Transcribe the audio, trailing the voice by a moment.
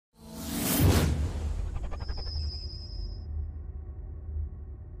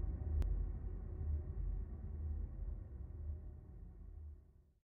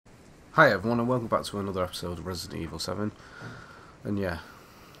Hi everyone and welcome back to another episode of Resident Evil 7. And yeah,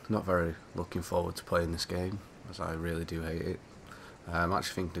 not very looking forward to playing this game, as I really do hate it. I'm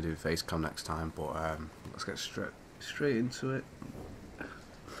actually thinking to do face cam next time, but let's get straight into it.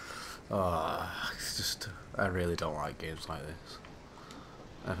 It's just, I really don't like games like this.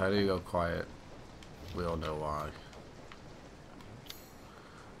 If I do go quiet, we all know why.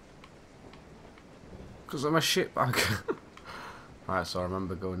 Because I'm a shitbag. Right, so I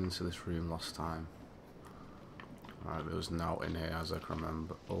remember going into this room last time. Right, there was nothing in here as I can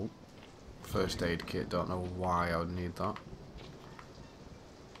remember. Oh, first aid kit, don't know why I would need that.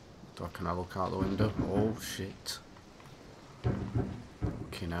 Can I look out the window? Oh shit.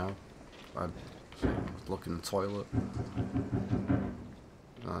 Okay, now. I'd look in the toilet.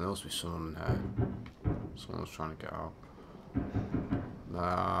 Oh, there must be someone in here. Someone's trying to get out.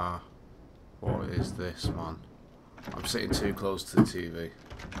 Nah. What is this, man? I'm sitting too close to the TV.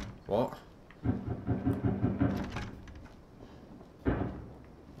 What?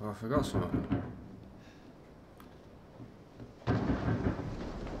 Oh, I forgot something.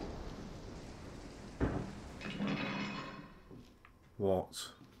 What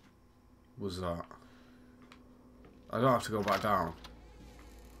was that? I don't have to go back down.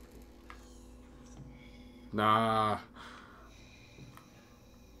 Nah.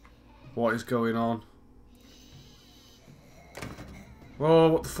 What is going on? Whoa,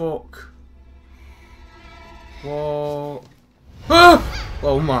 what the fuck? Whoa. Ah!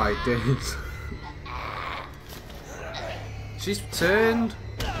 Oh my days. She's turned.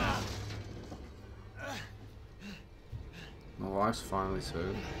 My wife's finally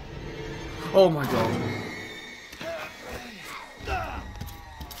turned. Oh my god.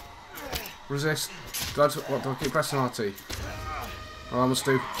 Resist. Do I keep pressing RT? Oh, I must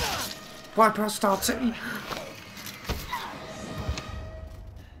do. Why press RT?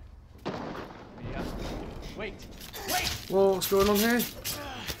 Whoa, what's going on here?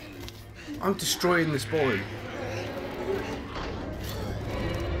 I'm destroying this boy.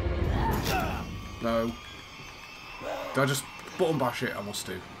 No. Did I just button bash it? I must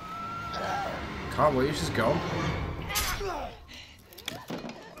do. Can't believe she's gone.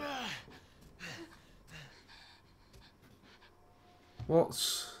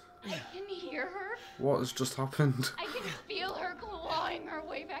 What's... I can hear her. What has just happened? I can feel her clawing her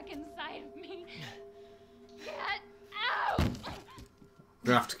way back inside of me. Get out! I'm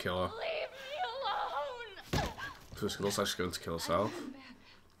gonna have to kill her. Leave me alone! First, it looks like she's going to kill herself.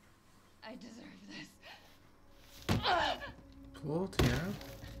 I deserve this. Bloody hell.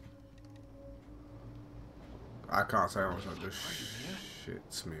 I can't say how much that just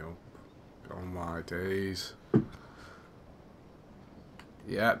shits me up. Oh my days.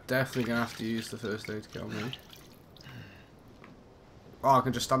 Yeah, definitely gonna have to use the first aid kit on me. Oh, I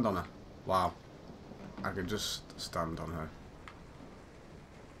can just stand on her. Wow. I can just stand on her.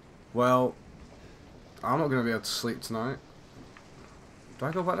 Well, I'm not going to be able to sleep tonight. Do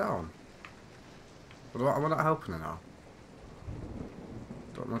I go back down? Am I not helping her now?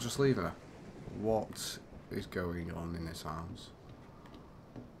 Am I just leaving her? What is going on in this house?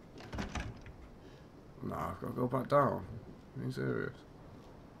 No, I've got to go back down. Are you serious?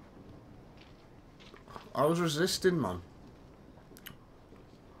 I was resisting, man.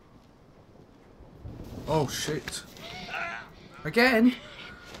 Oh shit. Again?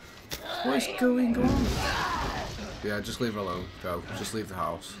 What is going on? Yeah, just leave her alone. Go. Just leave the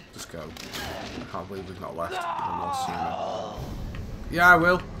house. Just go. I can't believe we've not left even more sooner. Yeah, I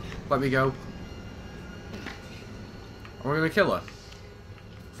will. Let me go. Am I gonna kill her?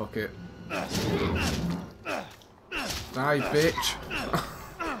 Fuck it. Die, bitch.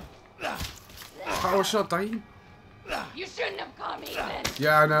 How was she not dying? You shouldn't have come even.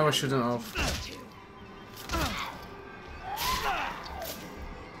 Yeah, I know, I shouldn't have.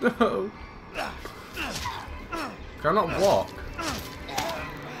 No. Can I not walk?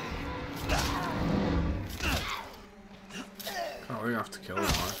 Can't really have to kill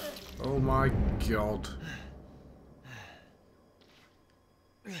her. Oh my god.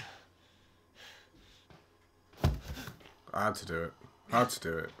 I had to do it. I had to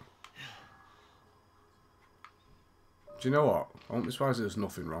do it. Do you know what? I won't be surprised if there's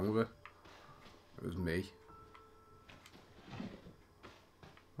nothing wrong with her. It was me.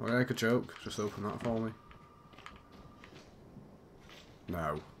 I'll make a joke. Just open that for me.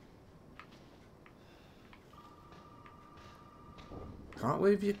 No. Can't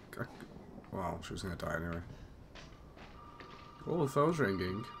believe you... Wow, she was going to die anyway. Oh, the phone's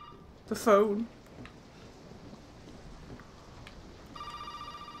ringing. The phone!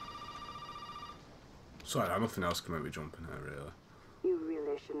 Sorry, nothing else can make me jump in here, really. You really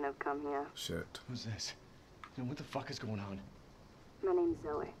I shouldn't have come here. Shit. Who's this? And what the fuck is going on? My name's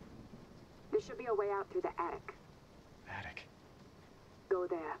Zoe. There should be a way out through the attic. Attic. Go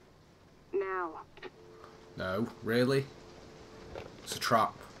there. Now. No, really? It's a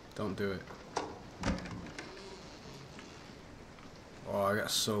trap. Don't do it. Oh, I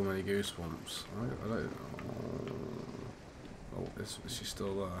get so many goosebumps. I don't. Oh, is she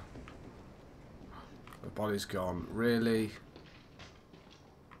still there? The body's gone. Really?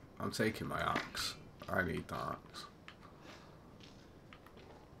 I'm taking my axe. I need that axe.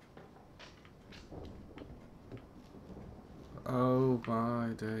 Oh my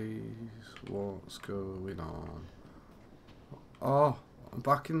days, what's going on? Oh, I'm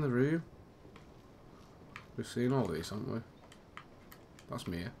back in the room. We've seen all these, haven't we? That's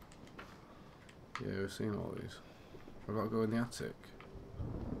me. Yeah, we've seen all these. I've got to go in the attic.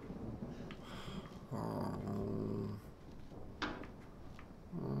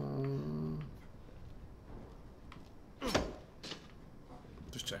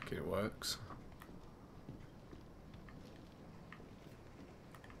 Just checking it works.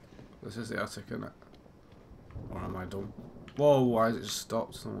 This is the attic, isn't it? Or am I done? Whoa, why has it just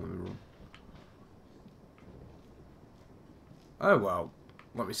stopped? Don't let me run. Oh well,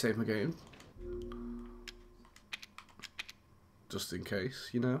 let me save my game. Just in case,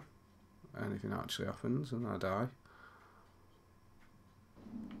 you know, anything actually happens and I die.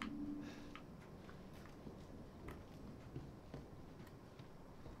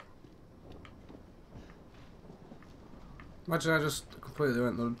 Imagine I just completely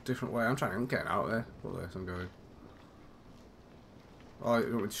went a different way. I'm getting out of there. What this? I'm going. Oh,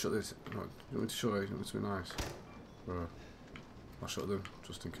 you want me to shut this? No, you want me to shut it? You want me to be nice? Or I'll shut them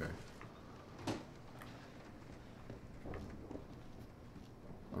just in case.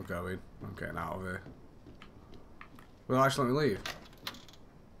 I'm going. I'm getting out of here. Will actually let me leave?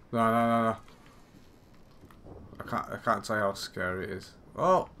 No. I can't tell you how scary it is.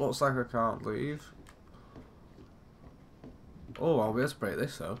 Oh, looks like I can't leave. Oh, I'll be able to break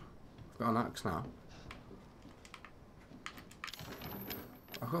this though. I've got an axe now.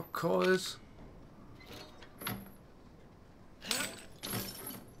 I've got colours.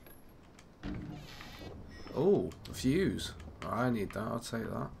 Oh, a fuse. I need that, I'll take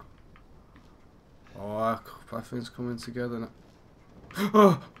that. Oh, everything's coming together now.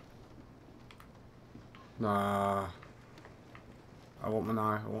 Oh! Nah. I want my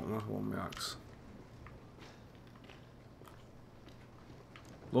knife, I want my axe.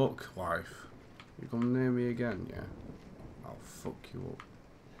 Look, wife. You come near me again, yeah? I'll fuck you up.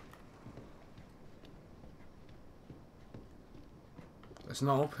 It's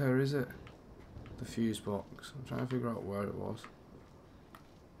not up here, is it? The fuse box. I'm trying to figure out where it was.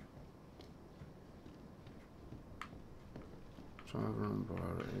 I'm trying to remember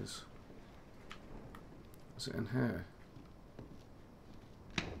where it is. Is it in here?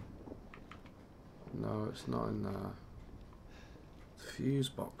 No, it's not in there. The fuse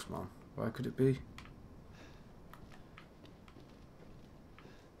box, man. Where could it be?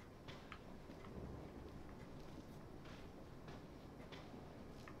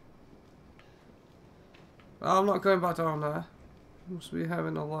 Oh, I'm not going back down there. Must be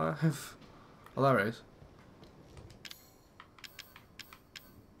having a life. Oh, there it is.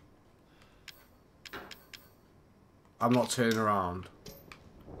 I'm not turning around.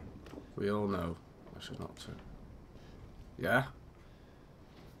 We all know I should not turn. Yeah?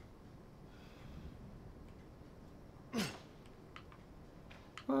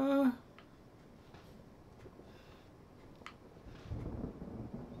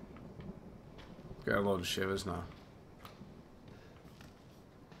 Get a load of shivers now.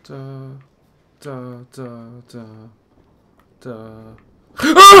 Da It's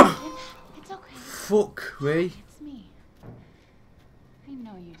okay. Fuck me. It's me. I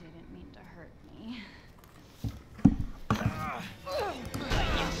know you didn't mean to hurt me.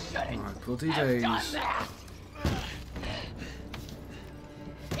 My bloody days.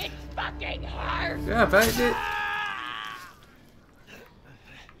 It's fucking hard. Yeah, I bet it did.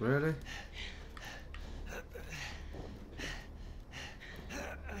 Really?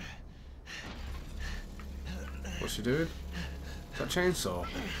 What's she doing? Is that chainsaw?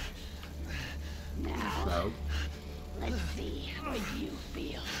 Now, No. let's see how you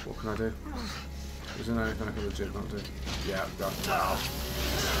feel. What can I do? Is there anything I can legit not do? Yeah, I've got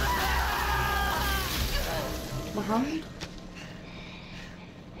my hand?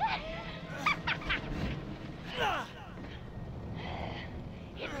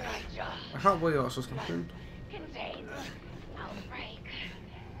 In my jaw I can't believe that's just happened. contains outbreak.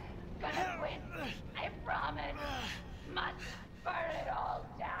 Gonna win. I promise. Must burn it all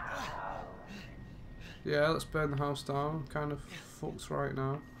Yeah, let's burn the house down. Kind of fucked right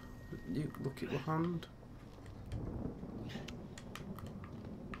now. You look at your hand.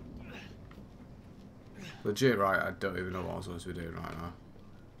 Legit, right? I don't even know what I'm supposed to be doing right now.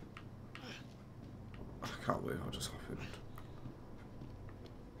 I can't believe what just happened.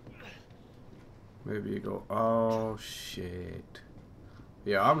 Maybe you go, oh shit.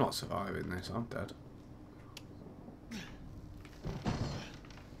 Yeah, I'm not surviving this, I'm dead.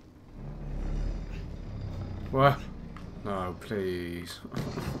 What? No, please.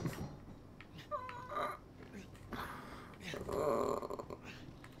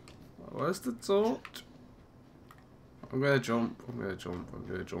 Where's the torch? I'm gonna jump, I'm gonna jump, I'm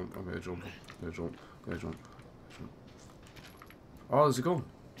gonna jump, I'm gonna jump, I'm gonna jump, I'm gonna jump. Oh, there's a gun.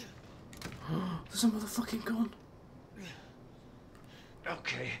 There's a motherfucking gun.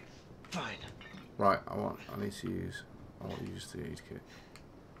 Okay, fine. Right, I want to use the aid kit.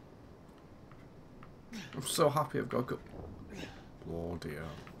 I'm so happy I've got a gun. Bloody hell,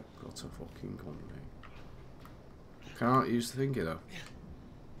 I've got a fucking gun, mate. Can't use the thingy though.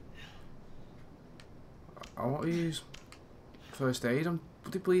 I want to use first aid, I'm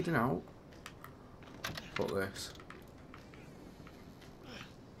bloody bleeding out. Fuck this.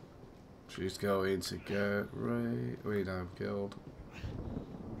 She's going to get right now killed.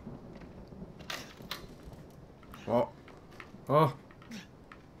 What? Oh!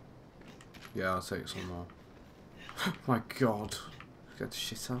 Yeah, I'll take some more. My god. Get the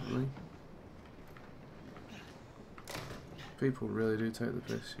shit out of me. People really do take the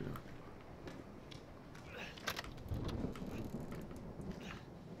piss, you know.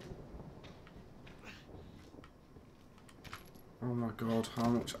 Oh my god, how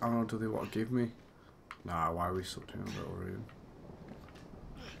much ammo do they want to give me? Nah, why are we stuck in a little room?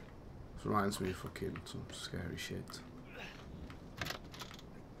 This reminds me of fucking some scary shit.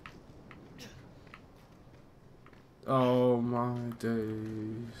 Oh my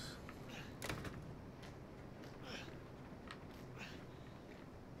days.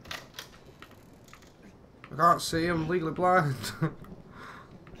 I can't see, I'm legally blind.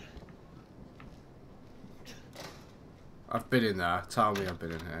 I've been in there. Tell me I've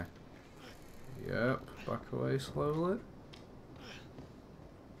been in here. Yep. Back away slowly.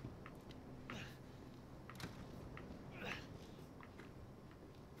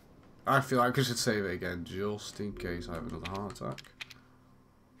 I feel like I should save it again just in case I have another heart attack.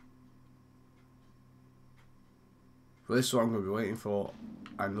 But this is what I'm going to be waiting for.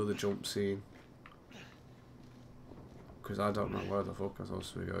 Another jump scene. Because I don't know where the fuck I'm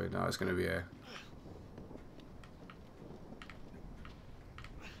supposed to be going now. It's going to be here.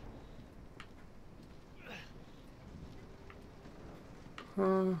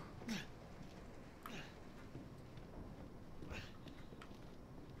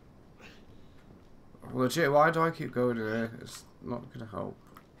 Legit, why do I keep going in here? It's not going to help.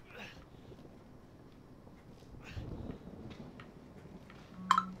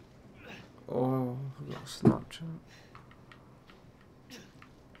 Oh, I've got a Snapchat.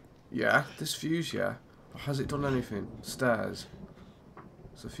 Yeah, this fuse, yeah. Has it done anything? Stairs.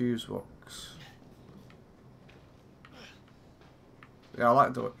 It's a fuse box. Yeah, I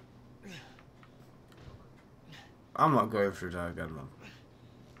like the... I'm not going through there again, man.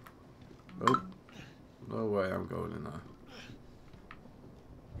 Nope. No way I'm going in there.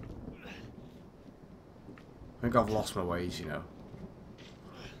 I think I've lost my ways, you know.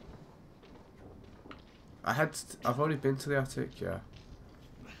 I've already been to the attic, yeah.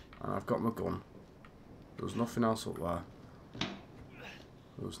 And I've got my gun. There was nothing else up there.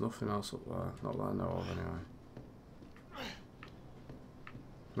 There was nothing else up there. Not that I know of, anyway.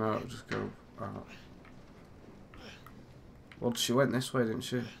 No, just go out. Well, she went this way, didn't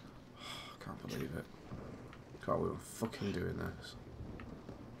she? Oh, I can't believe it. Can't believe I'm fucking doing this.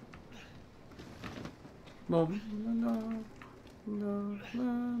 Mum, no, no, no,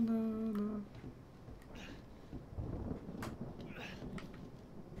 no, no.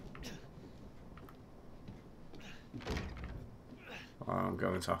 Oh, I'm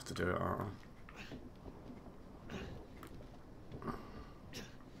going to have to do it, aren't I?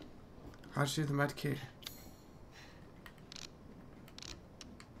 How'd you do the medkit?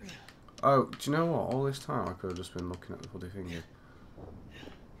 Oh, do you know what? All this time I could have just been looking at the bloody thingy.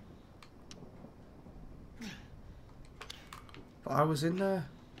 But I was in there.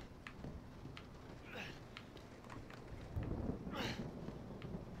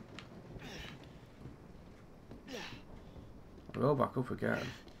 I'll go back up again.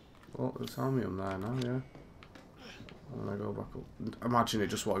 Oh, they'll tell me I'm there now, yeah. And then I go back up. Imagine it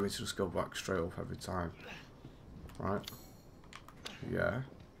just wanted me to just go back straight up every time. Right? Yeah.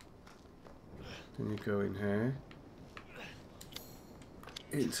 Can you go in here?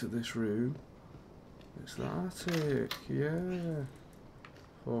 Into this room. It's the attic, yeah.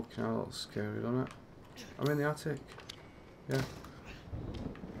 Fucking hell, that's scary, doesn't it? I'm in the attic. Yeah.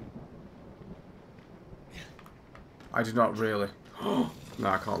 I did not really. No,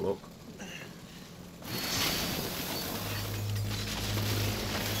 I can't look.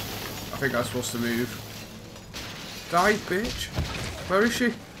 I think I'm supposed to move. Die, bitch! Where is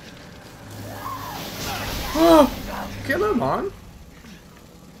she? Oh! Kill her, man!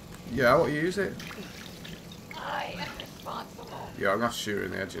 Yeah, what use it? I am responsible. Yeah, I'm gonna have to shoot her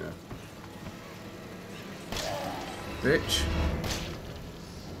in the head, you know. Bitch.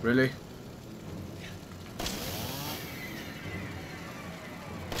 Really?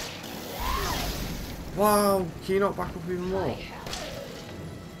 Wow, can you not back up even more?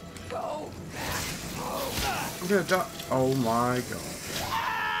 Go back. I'm gonna die. Oh my god.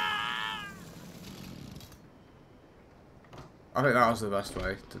 I think that was the best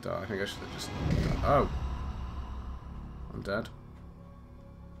way to die. I think I should have just died. Oh. I'm dead.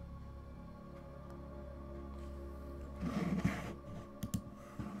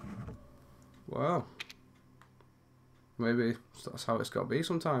 Wow. Maybe that's how it's got to be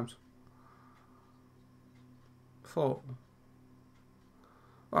sometimes. Thought.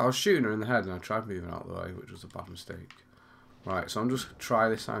 Well, I was shooting her in the head and I tried moving out of the way, which was a bad mistake. Right, so I'm just try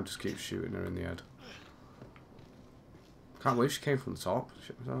this time, just keep shooting her in the head. Can't believe she came from the top.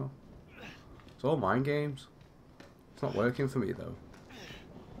 Shit myself. It's all mind games. It's not working for me though.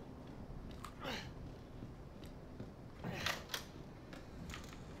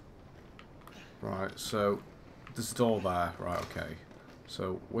 Right, so there's a door there. Right, okay.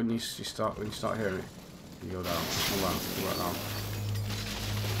 So when you start hearing it, you go down. Go down. Go right down.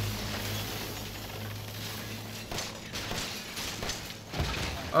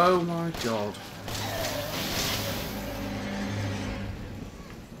 Oh my god.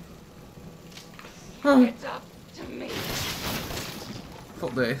 It's up to me.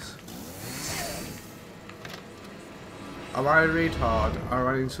 Fuck this. I retard. I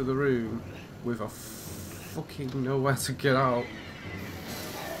ran into the room with a fucking nowhere to get out.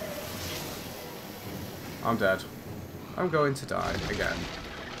 I'm dead. I'm going to die again.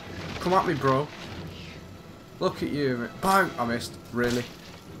 Come at me, bro. Look at you. Bang! I missed. Really?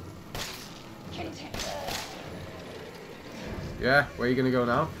 Yeah, where are you gonna go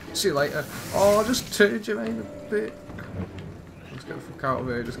now? See you later. Oh, I just turned you in a bit. Let's get the fuck out of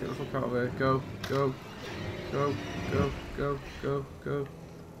here. Just get the fuck out of here. Go, go, go, go, go, go, go.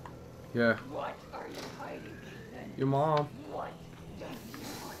 Yeah. What are you hiding? Your mom. What does you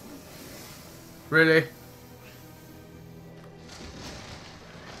want? Really?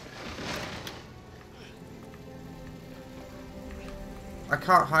 I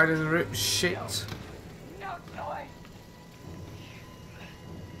can't hide in the room. Shit. No noise.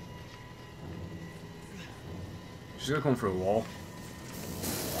 She's gonna come through a wall.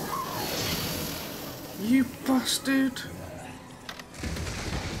 You bastard!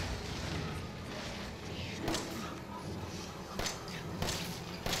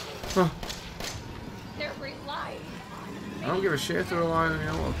 Huh. They're relying on I don't give a shit if they're relying on me.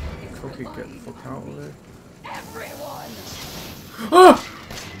 I want to fucking get the fuck out of here. everyone. Ah!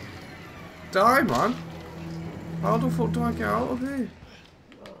 Die, man! How the fuck do I get out of here?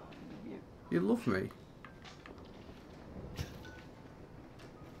 You love me.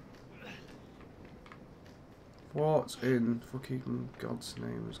 What in fucking God's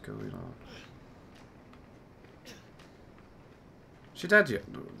name is going on? She dead yet?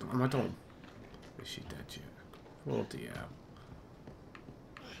 Am I done? Is she dead yet? Oh dear.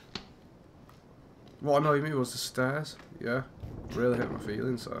 What annoyed me was the stairs. Yeah, really hit my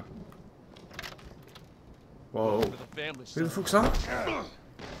feelings there. Whoa. Who the fuck's that?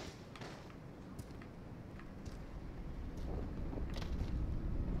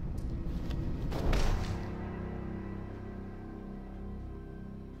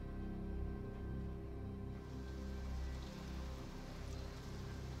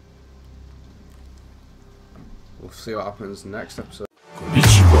 We'll see what happens next episode.